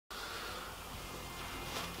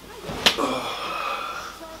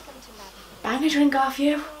Bang a drink off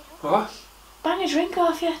you. What? Bang a drink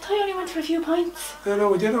off you. I thought you only went for a few pints. Yeah,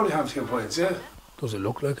 no, we did only have a few pints, yeah. Does it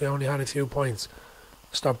look like I only had a few pints?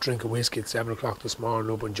 Stopped drinking whiskey at 7 o'clock this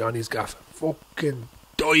morning up in Johnny's gaff. Fucking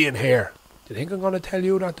dying here. Do you think I'm going to tell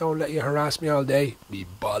you that? Don't let you harass me all day? Me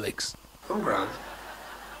bollocks. I'm grand.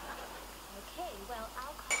 Okay, well,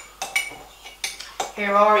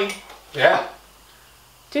 Here, Rory. Yeah?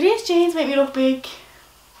 Do these jeans make me look big?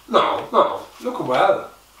 No. Looking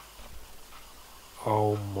well.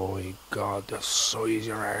 Oh my God, the size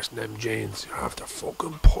your arse in them jeans. You have to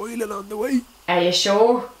fucking pile it on the way. Are you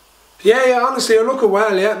sure? Yeah, honestly, you're looking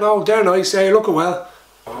well, yeah. No, they're nice, yeah, you're looking well.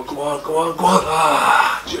 Oh, go on.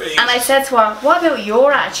 Ah, jeez. And I said to her, what about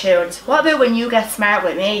your attitude? What about when you get smart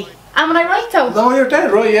with me? Am I right though? No, you're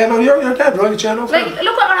dead right, yeah. No, you're dead right, yeah. No, like,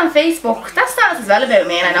 look at her on Facebook. That status is well about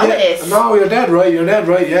me, and I know it is. No, you're dead right,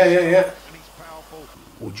 yeah.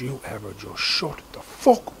 Would you ever just shut the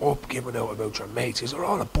fuck up giving out about your mates? You're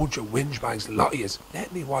all a bunch of whinge bags, the lot of yous.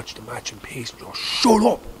 Let me watch the match in peace and just shut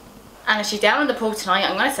up. And if she's down in the pub tonight,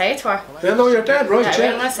 I'm going to say it to her. Yeah, no, you're dead right,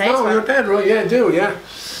 yeah. I'm going to say it to her. No, you're dead right, yeah, do, yeah.